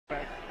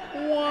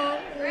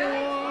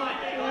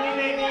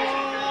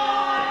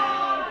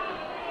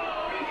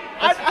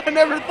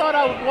never thought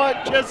I would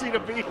want Jesse to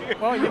be here.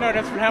 Well, you know,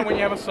 that's what happens when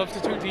you have a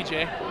substitute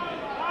DJ.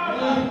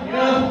 You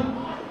know,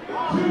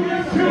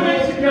 2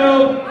 weeks ago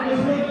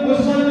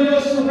was one of the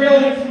most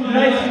surreal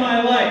nights of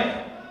my life.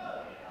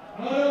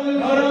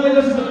 Not only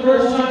was it the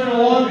first time in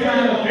a long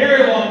time, a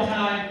very long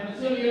time,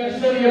 some of you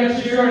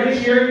actually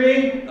started cheering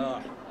me,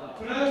 but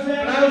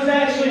I was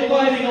actually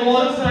fighting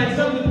alongside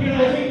some of the people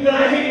that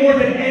I hate more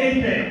than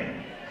anything.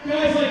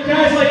 Guys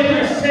like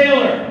Chris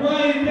Taylor,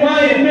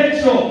 Ryan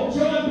Mitchell,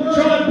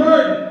 John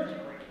Burton.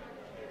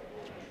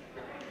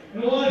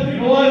 And a lot of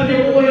people want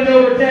to know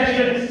where Dash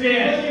doesn't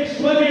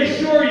stand. Let me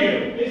assure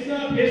you, it's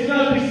not because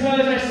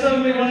I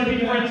suddenly want to be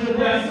friends with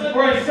them,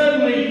 or I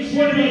suddenly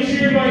want to be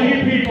cheered by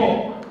you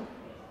people.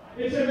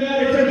 It's a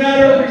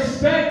matter of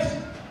respect,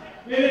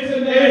 and it's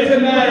a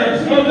matter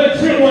of the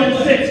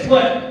 216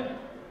 clip.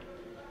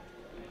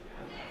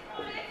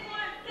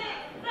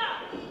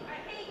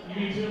 You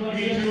mean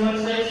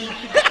 216?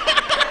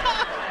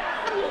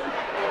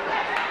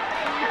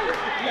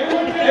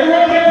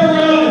 Everyone give a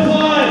round of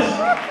applause.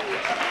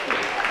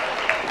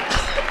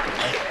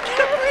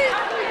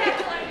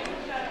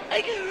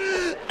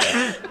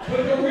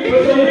 But the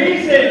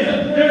reason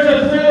there's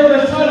a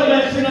thriller title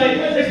match tonight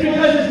is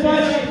because as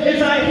much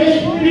as I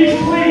hate these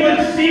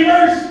Cleveland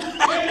Steelers,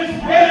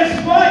 and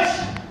as much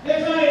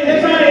as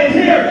I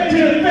adhere to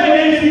the defend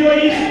NWA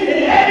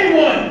and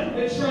anyone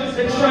that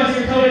tries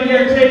to come in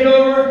here and take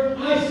over, I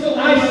still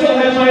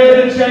have my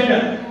own agenda.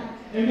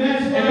 And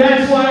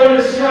that's why I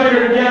want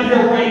Stryder to get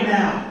there right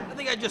now. I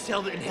think I just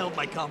inhaled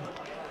my cum.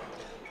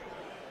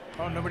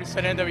 Oh, nobody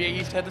said NWA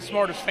East had the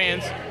smartest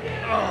fans.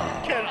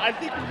 Oh. Ken, I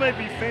think we might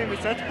be famous.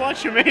 That's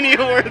Botchamania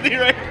worthy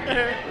right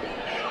there.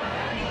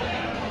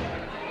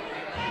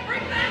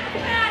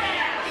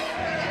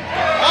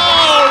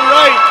 All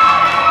right.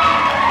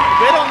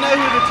 They don't know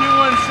who the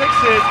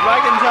 216 is, but I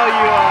can tell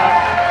you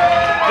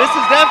this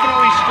is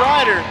definitely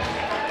Stryder.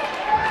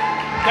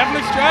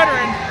 Definitely Stryder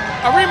and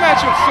a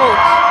rematch of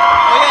sorts.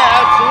 Oh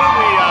yeah,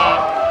 absolutely.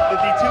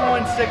 The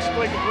 216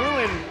 Click of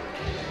Ruin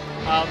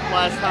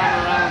last time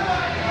around.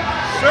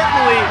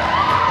 Certainly,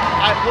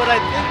 what I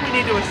think we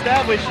need to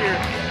establish here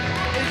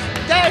is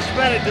Dash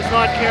Bennett does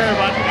not care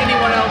about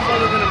anyone else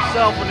other than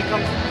himself when it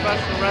comes to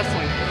professional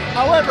wrestling.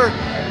 However,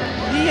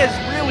 he has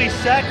really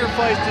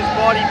sacrificed his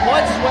body,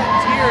 blood, sweat, and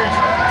tears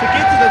to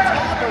get to the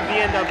top of the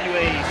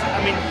NWA East.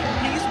 I mean,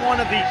 he's one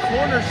of the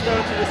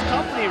cornerstones of this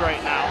company right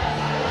now.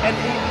 And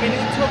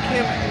it took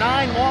him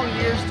 9 long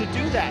years to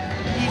do that.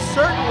 He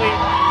certainly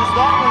does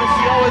not want to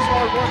see all his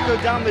hard work go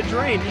down the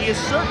drain. He is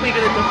certainly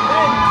going to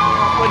defend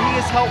what he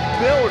has helped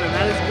build, and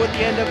that is what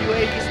the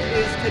NWA East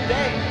is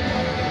today.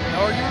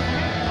 No argument.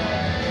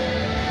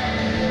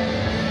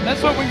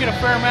 Let's hope we get a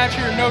fair match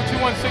here. No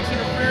 216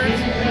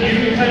 interference.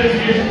 You can cut his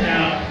music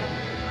now.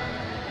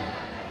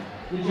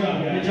 Good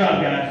job, guys. Good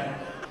job, guys.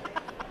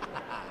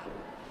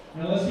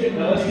 Now let's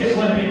get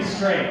one thing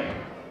straight.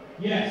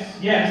 Yes,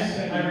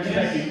 I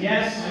respect you.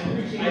 Yes, I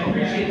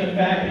appreciate the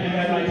fact that you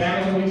had my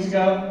back 2 weeks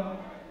ago.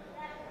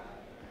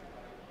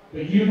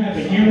 But you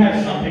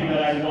have something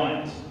that I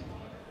want.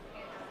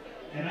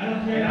 And I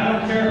don't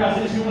care about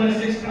the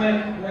 216 clip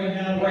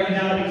right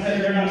now because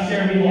they're not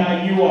staring me how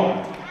you are.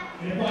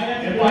 And if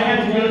I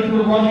have to go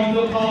through a rugby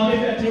field column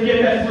to get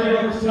that 3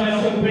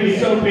 title,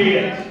 so be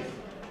it.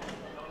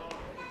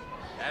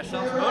 That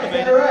sounds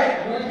motivating. All right,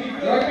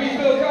 rugby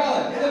field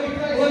college.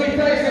 Let me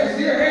tell you something.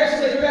 See your hair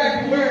slicked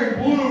back and wearing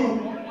blue.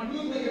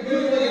 You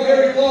look like a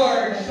very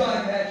large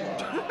Sonic Hedgehog.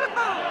 Not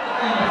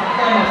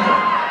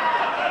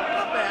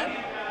bad.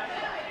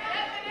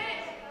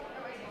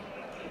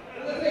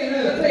 Let's say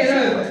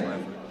another thing.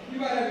 You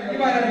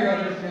might have your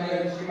other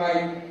standards. You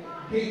might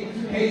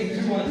hate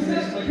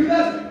 216. Like, who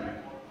doesn't?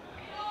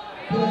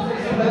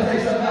 Let's say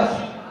something else.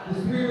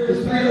 This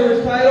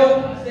pre-release title,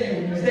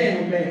 staying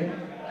with me.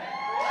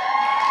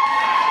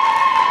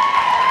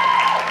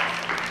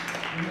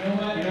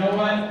 You know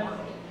what?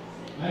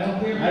 I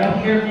don't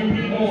care if you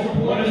people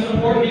want to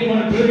support me, want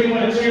to boo me,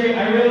 want to cheer me. I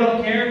really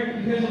don't care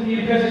because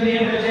at the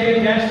end of the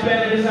day, Dash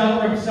Bennett is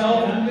out for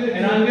himself,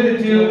 and I'm going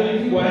to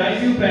do what I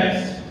do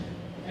best,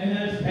 and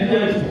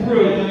that is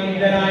prove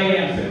that I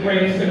am the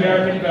greatest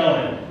American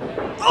villain.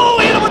 Oh,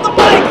 hit him with the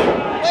bike!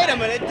 Wait a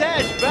minute,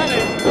 Dash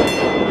Bennett,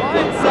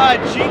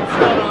 blindside cheap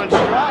shot on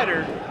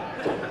Stryder.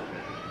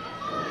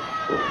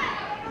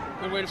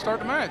 Good way to start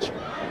the match. I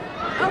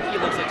don't think he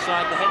looks like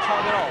Sonic the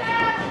Hedgehog at all.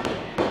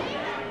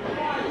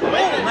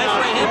 Wait, Nice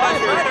right hand by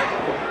Stryder.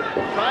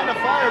 Trying to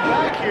fire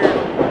back here.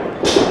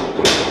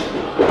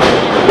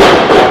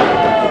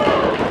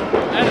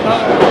 And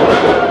another.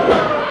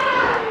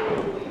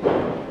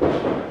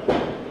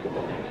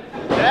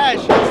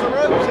 Dash hits the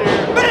ropes here.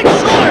 Big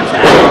shoulder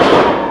tap!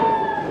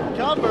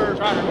 Cover.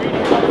 Stryder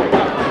meeting.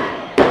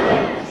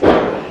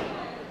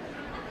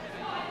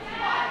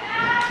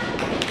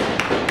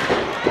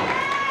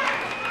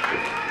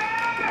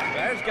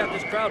 Stryder's got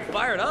this crowd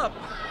fired up.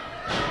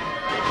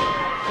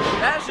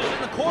 Dash is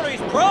in the corner,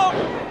 he's prone.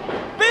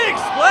 Big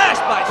splash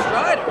by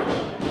Stryder.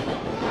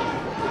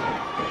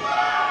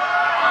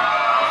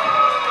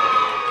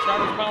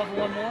 Stryder's calling for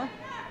one more.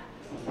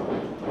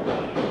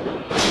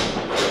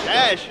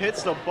 Dash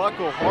hits the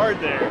buckle hard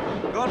there.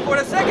 Going for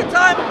it a second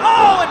time.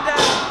 Oh, and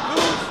Dash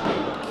moves.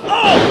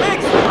 Oh,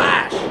 big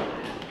splash.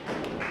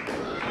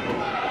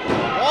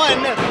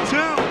 1, 2.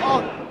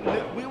 Oh,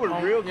 we were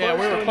real close. Yeah,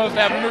 we were close to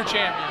having a new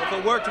champion. If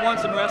it worked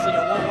once in wrestling, it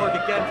won't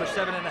work again for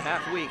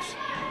 7.5 weeks.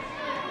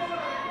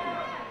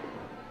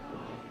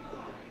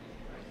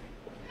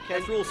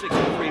 That's Rule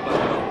 63, by the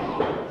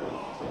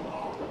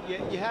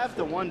way. You have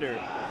to wonder,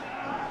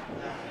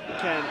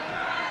 Ken,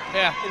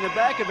 Yeah. in the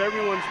back of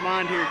everyone's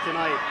mind here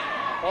tonight,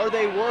 are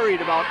they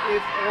worried about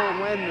if or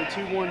when the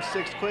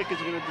 216 Click is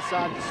going to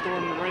decide to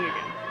storm the ring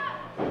again?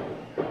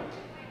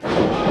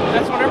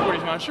 That's on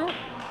everybody's mind, sure.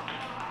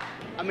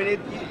 I mean,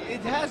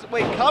 it has,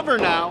 wait, cover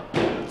now,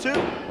 too.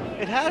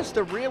 It has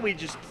to really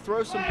just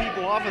throw some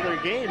people off of their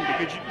game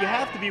because you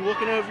have to be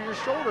looking over your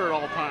shoulder at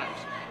all times.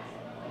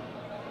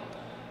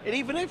 And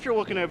even if you're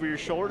looking over your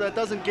shoulder, that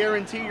doesn't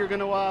guarantee you're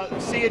going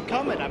to see it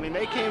coming. I mean,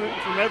 they came in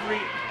from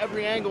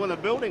every angle in the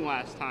building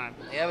last time.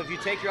 Yeah, but if you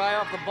take your eye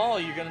off the ball,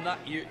 you're going to not,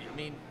 I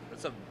mean,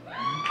 it's a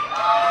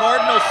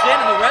cardinal sin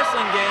in the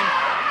wrestling game.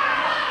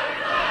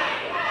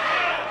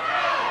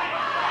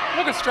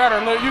 Look at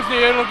Stryder using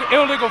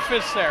the illegal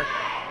fist there.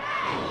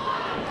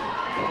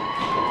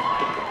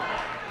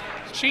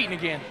 He's cheating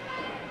again.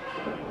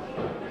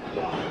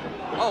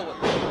 Oh,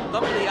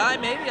 thumb to the eye,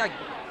 maybe? I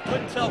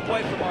couldn't tell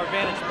quite from our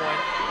vantage point.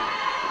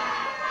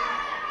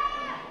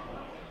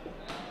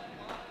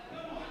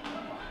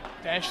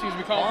 Dash seems to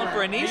be calling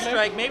For a knee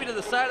strike, maybe to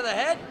the side of the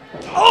head.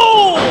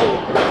 Oh!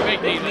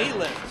 Big knee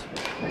lift.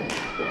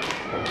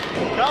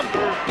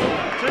 Cover,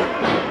 2.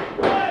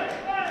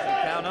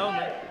 Count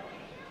only.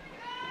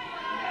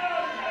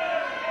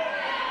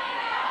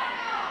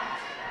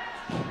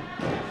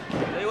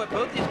 Tell you what,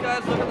 both these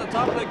guys look at the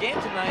top of their game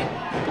tonight.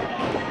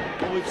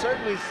 Well, we've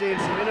certainly seen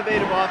some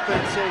innovative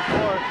offense so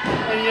far.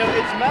 And,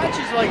 it's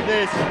matches like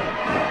this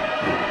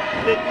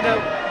that,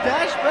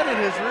 Dash Bennett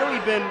has really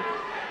been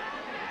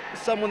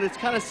someone that's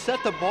kind of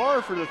set the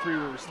bar for the Three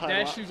Rivers title.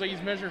 Dash seems like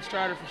he's measuring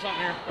Stryder for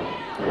something here.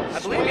 I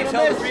believe he's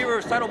held the Three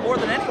Rivers title more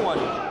than anyone.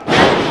 Maybe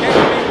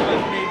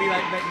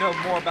I know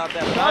more about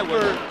that than I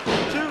would.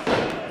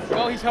 2.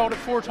 Well, he's held it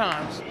 4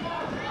 times.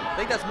 I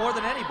think that's more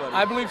than anybody.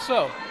 I believe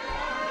so.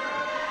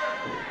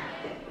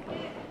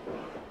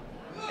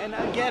 And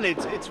again,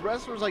 it's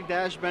wrestlers like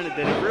Dash Bennett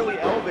that have really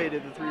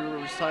elevated the Three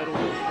Rivers title.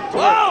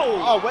 Whoa!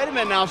 Oh, wait a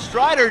minute now.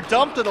 Stryder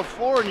dumped to the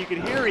floor, and you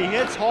can hear he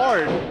hits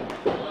hard.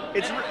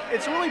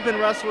 It's really been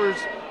wrestlers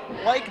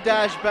like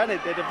Dash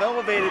Bennett that have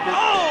elevated this.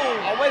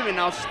 Oh, wait a minute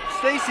now.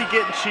 Stacy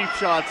getting cheap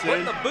shots in.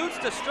 Putting the boots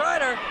to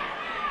Stryder.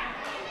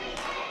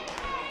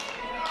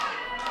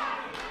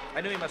 I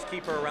knew he must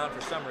keep her around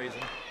for some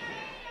reason.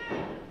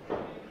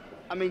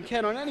 I mean,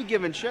 Ken, on any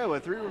given show, a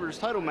Three Rivers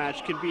title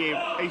match can be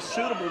a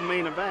suitable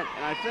main event.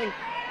 And I think,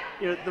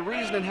 the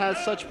reason it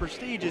has such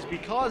prestige is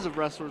because of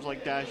wrestlers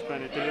like Dash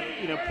Bennett that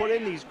have, put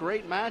in these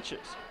great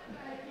matches.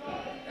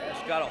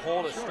 Just got a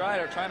hold of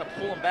Stryder, trying to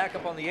pull him back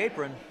up on the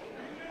apron.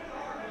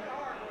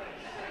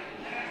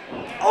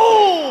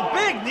 Oh,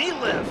 big knee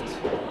lift.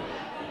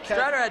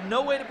 Stryder had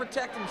no way to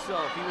protect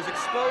himself. He was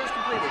exposed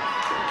completely.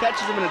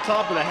 Catches him in the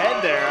top of the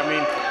head there. I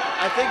mean,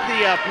 I think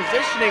the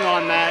positioning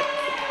on that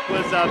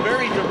was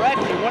very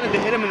direct. He wanted to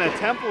hit him in the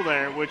temple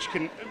there, which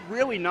can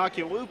really knock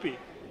you loopy,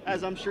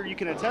 as I'm sure you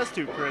can attest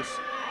to, Chris.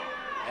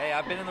 Hey,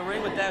 I've been in the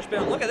ring with Dash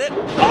Bennett. Look at it.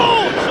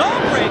 Oh,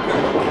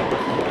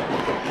 jawbreaker.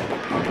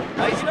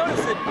 Nice.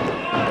 Notice it.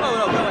 Oh,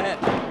 no, go ahead.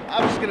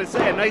 I was going to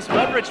say, a nice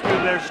leverage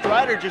move there.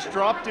 Stryder just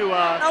dropped to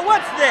now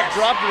what's this?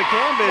 Dropped to the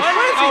canvas. Why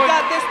has he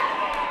got this?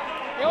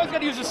 He always got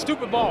to use a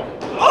stupid ball.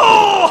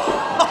 Oh!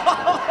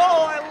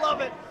 I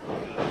love it.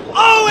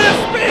 Oh, and a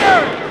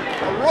spear!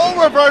 A role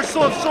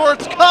reversal of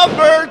sorts.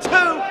 Cover 2.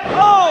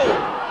 Oh!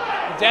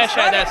 Dash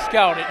had that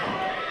scouted.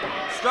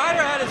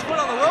 Stryder had his foot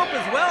on the rope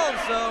as well,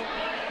 so.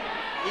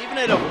 Even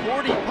at a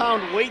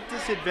 40-pound weight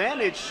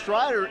disadvantage,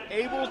 Stryder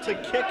able to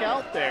kick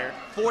out there.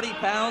 40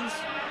 pounds?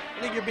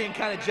 I think you're being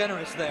kind of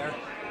generous there.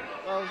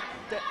 Well,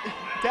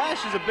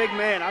 Dash is a big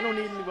man. I don't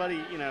need anybody,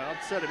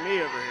 upset at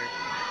me over here.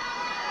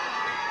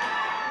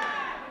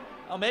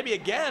 Oh, maybe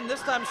again.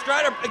 This time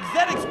Stryder,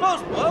 then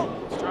exposed. Whoa.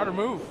 Stryder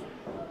move.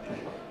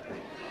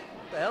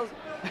 What the hell?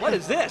 What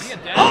is this?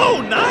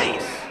 Oh,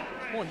 nice.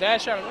 Come on,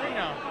 Dash out of the ring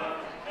now.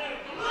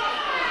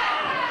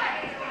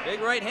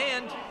 Big right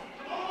hand.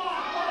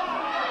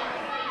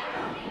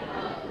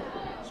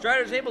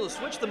 Stryder's able to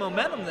switch the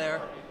momentum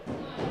there.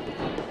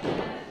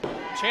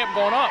 Champ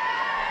going up.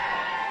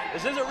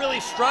 This isn't really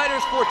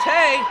Stryder's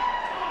forte.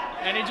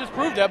 And he just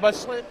proved that by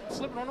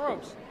slipping on the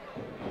ropes.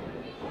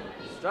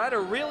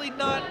 Stryder really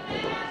not.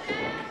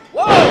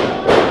 Whoa!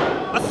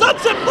 A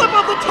sunset flip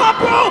off the top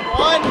rope!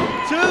 1,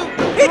 2,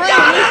 3. He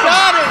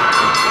got it!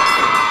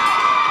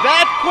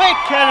 That quick,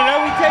 Ken. It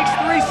only takes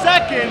 3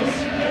 seconds.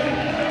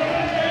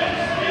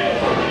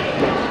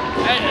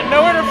 And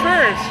no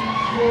interference.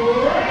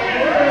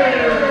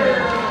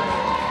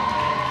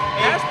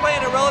 Dash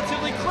playing it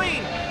relatively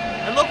clean.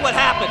 And look what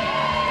happened.